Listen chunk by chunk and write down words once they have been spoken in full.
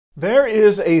There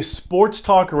is a sports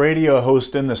talk radio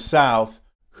host in the South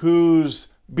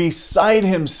who's beside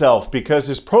himself because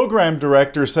his program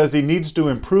director says he needs to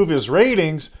improve his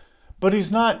ratings, but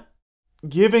he's not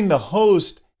giving the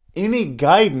host any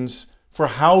guidance for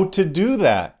how to do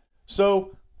that.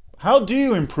 So, how do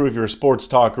you improve your sports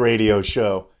talk radio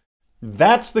show?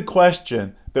 That's the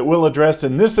question that we'll address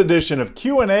in this edition of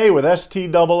Q&A with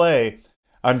STAA.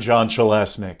 I'm John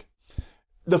Chalesnik.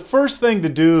 The first thing to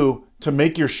do to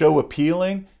make your show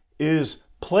appealing is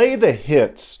play the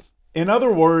hits. In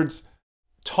other words,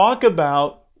 talk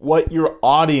about what your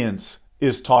audience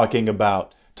is talking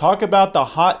about. Talk about the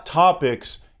hot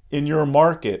topics in your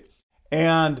market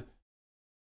and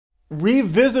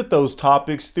revisit those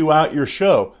topics throughout your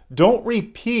show. Don't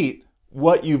repeat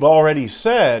what you've already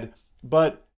said,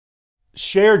 but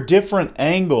share different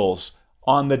angles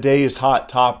on the day's hot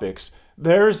topics.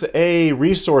 There's a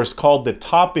resource called the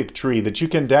Topic Tree that you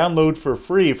can download for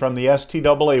free from the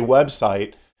STAA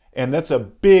website, and that's a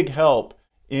big help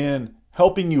in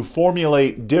helping you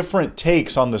formulate different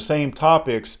takes on the same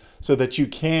topics so that you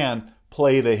can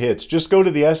play the hits. Just go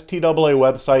to the STAA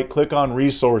website, click on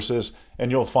resources, and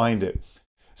you'll find it.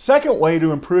 Second way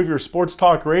to improve your sports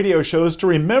talk radio show is to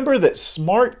remember that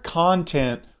smart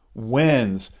content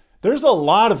wins. There's a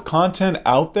lot of content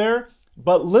out there,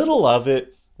 but little of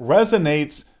it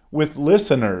resonates with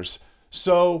listeners.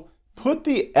 So put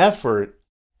the effort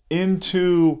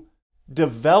into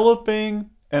developing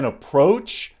an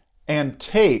approach and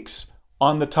takes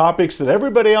on the topics that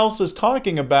everybody else is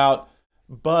talking about,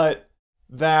 but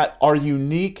that are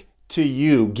unique to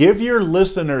you. Give your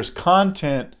listeners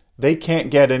content they can't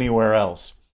get anywhere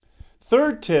else.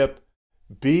 Third tip,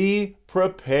 be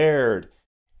prepared.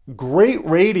 Great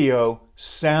radio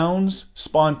sounds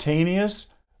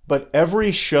spontaneous, but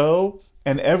every show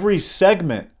and every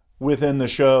segment within the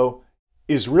show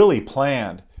is really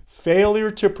planned. Failure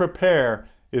to prepare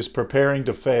is preparing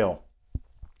to fail.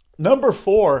 Number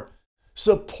 4,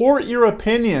 support your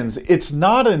opinions. It's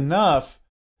not enough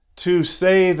to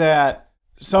say that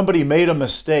somebody made a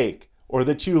mistake or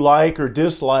that you like or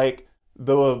dislike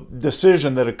the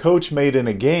decision that a coach made in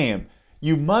a game.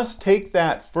 You must take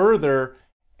that further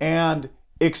and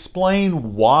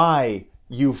explain why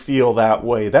you feel that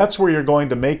way. That's where you're going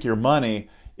to make your money,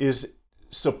 is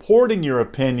supporting your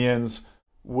opinions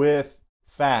with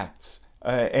facts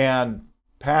and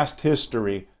past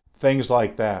history, things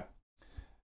like that.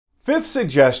 Fifth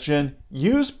suggestion,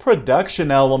 use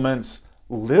production elements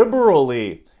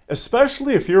liberally.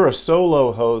 Especially if you're a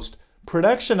solo host,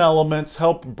 production elements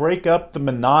help break up the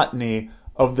monotony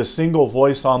of the single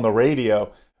voice on the radio.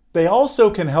 They also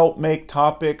can help make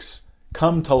topics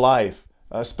come to life,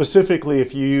 specifically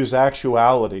if you use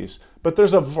actualities. But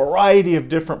there's a variety of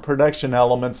different production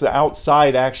elements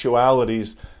outside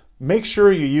actualities. Make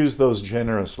sure you use those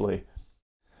generously.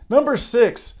 Number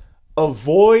 6,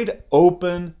 avoid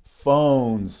open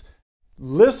phones.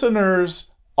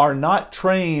 Listeners are not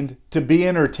trained to be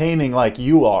entertaining like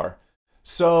you are.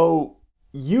 So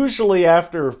usually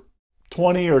after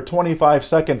 20 or 25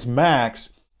 seconds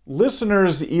max,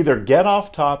 listeners either get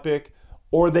off topic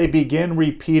or they begin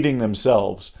repeating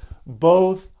themselves.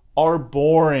 Both are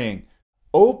boring.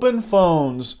 Open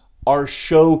phones are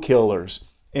show killers.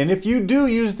 And if you do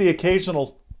use the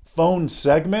occasional phone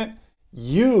segment,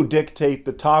 you dictate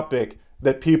the topic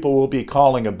that people will be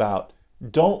calling about.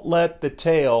 Don't let the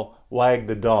tail wag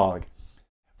the dog.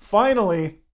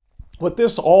 Finally, what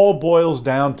this all boils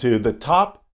down to, the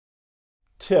top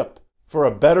tip for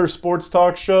a better sports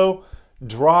talk show: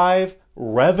 drive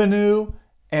revenue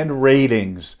and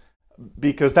ratings,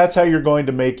 because that's how you're going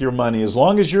to make your money. As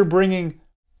long as you're bringing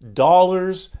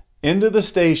dollars into the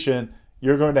station,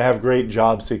 you're going to have great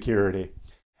job security.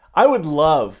 I would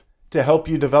love to help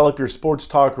you develop your sports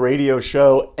talk radio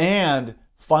show and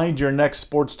find your next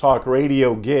sports talk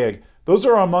radio gig. Those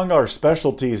are among our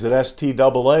specialties at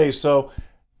STAA. So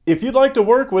if you'd like to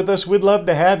work with us, we'd love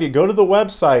to have you. Go to the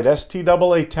website,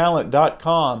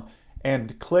 staatalent.com,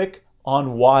 and click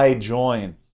on Why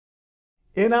Join.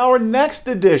 In our next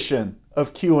edition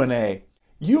of Q&A,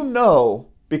 you know,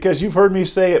 because you've heard me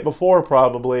say it before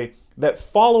probably, that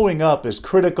following up is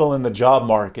critical in the job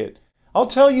market. I'll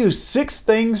tell you 6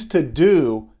 things to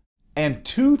do and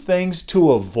 2 things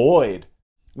to avoid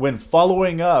when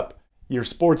following up your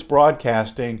sports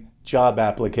broadcasting job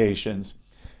applications.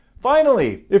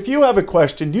 Finally, if you have a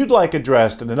question you'd like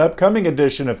addressed in an upcoming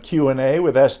edition of Q&A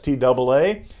with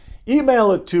STAA,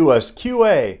 email it to us,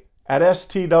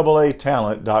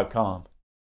 qa@staatalent.com.